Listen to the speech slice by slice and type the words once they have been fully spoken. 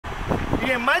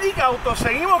Y en Magic Auto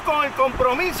seguimos con el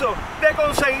compromiso de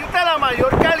conseguirte la mayor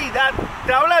calidad.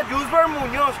 Te habla Jusber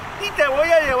Munoz y te voy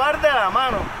a llevar de la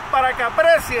mano para que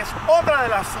aprecies otra de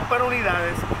las super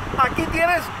unidades. Aquí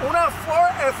tienes una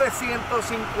Ford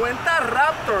F-150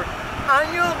 Raptor,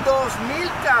 año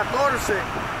 2014,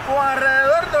 con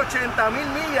alrededor de 80,000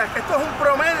 millas. Esto es un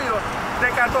promedio de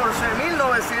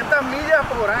 14,900 millas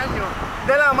por año,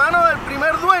 de la mano del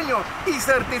primer dueño y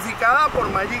certificada por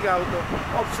Magic Auto.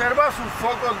 Observa sus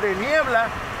focos de niebla.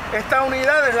 Esta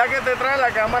unidad es la que te trae la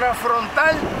cámara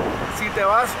frontal si te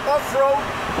vas off-road,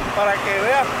 para que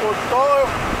veas por todas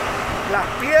las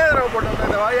piedras o por donde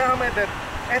te vayas a meter.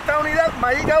 Esta unidad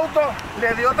Magic Auto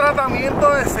le dio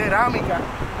tratamiento de cerámica.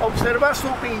 Observa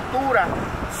su pintura,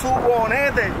 su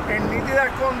bonete en nítidas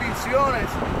condiciones.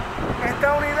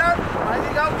 Esta unidad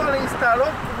Magic Auto le instaló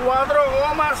 4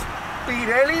 gomas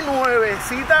Pirelli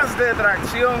nuevecitas de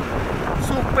tracción,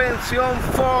 suspensión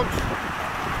Fox,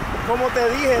 como te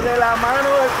dije, de la mano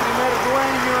del primer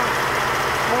dueño,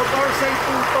 motor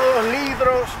 6.2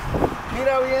 litros,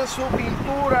 mira bien su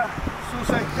pintura,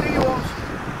 sus estribos.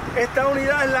 Esta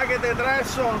unidad es la que te trae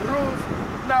sunroof,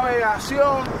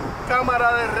 navegación,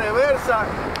 cámara de reversa,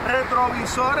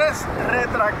 retrovisores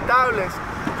retractables.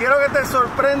 Quiero que te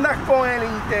sorprendas con el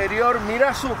interior,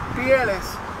 mira sus pieles.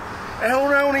 Es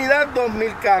una unidad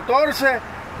 2014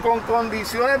 con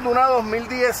condiciones de una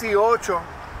 2018.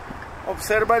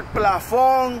 Observa el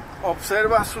plafón,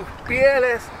 observa sus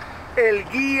pieles, el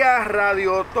guía,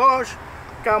 radio touch,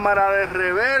 cámara de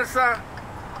reversa,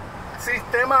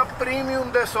 sistema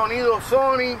premium de sonido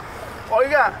Sony.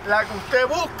 Oiga, la que usted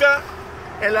busca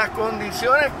en las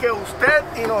condiciones que usted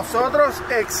y nosotros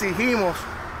exigimos.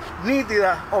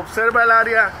 Nítida. Observa el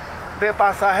área de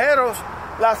pasajeros,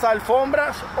 las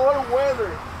alfombras all weather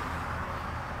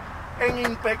en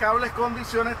impecables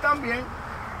condiciones también,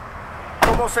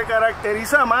 como se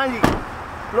caracteriza Magic.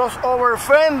 Los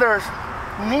overfenders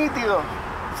nítidos,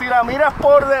 si la miras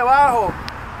por debajo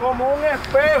como un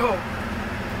espejo,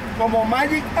 como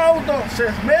Magic Auto se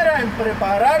esmera en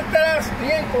preparártelas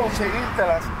y en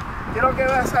conseguírtelas. Quiero que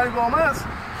veas algo más.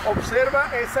 Observa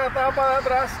esa tapa de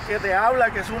atrás que te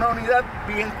habla que es una unidad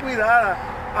bien cuidada,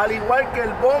 al igual que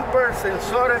el bumper,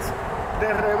 sensores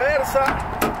de reversa,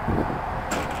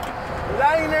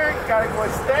 liner, cargo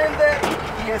extender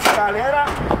y escalera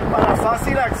para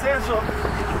fácil acceso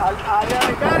al área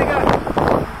de carga.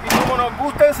 Y como nos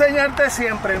gusta enseñarte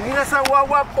siempre, mira esa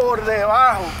guagua por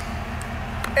debajo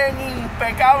en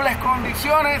impecables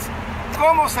condiciones,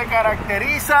 como se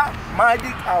caracteriza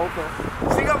Magic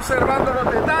Auto. Sigue observando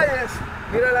los detalles.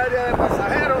 Mira el área de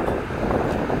pasajeros,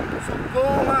 sus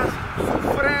gomas,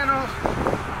 sus frenos.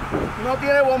 No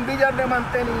tiene bombillas de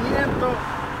mantenimiento.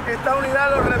 Esta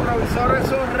unidad, los retrovisores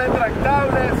son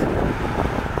retractables.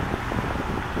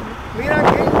 Mira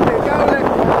qué impecables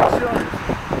condiciones.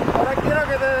 Ahora quiero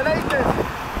que te deleites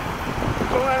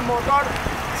con el motor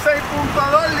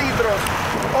 6.2 litros,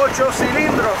 8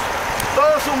 cilindros.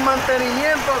 Todos sus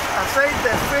mantenimientos, aceite,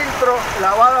 filtro,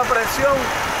 lavada a presión,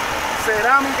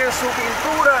 cerámica en su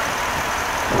pintura.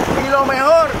 Y lo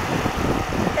mejor,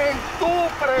 en tu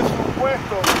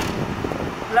presupuesto.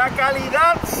 La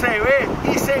calidad se ve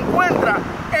y se encuentra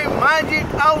en Magic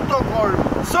Auto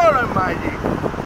Corp. Solo en Magic.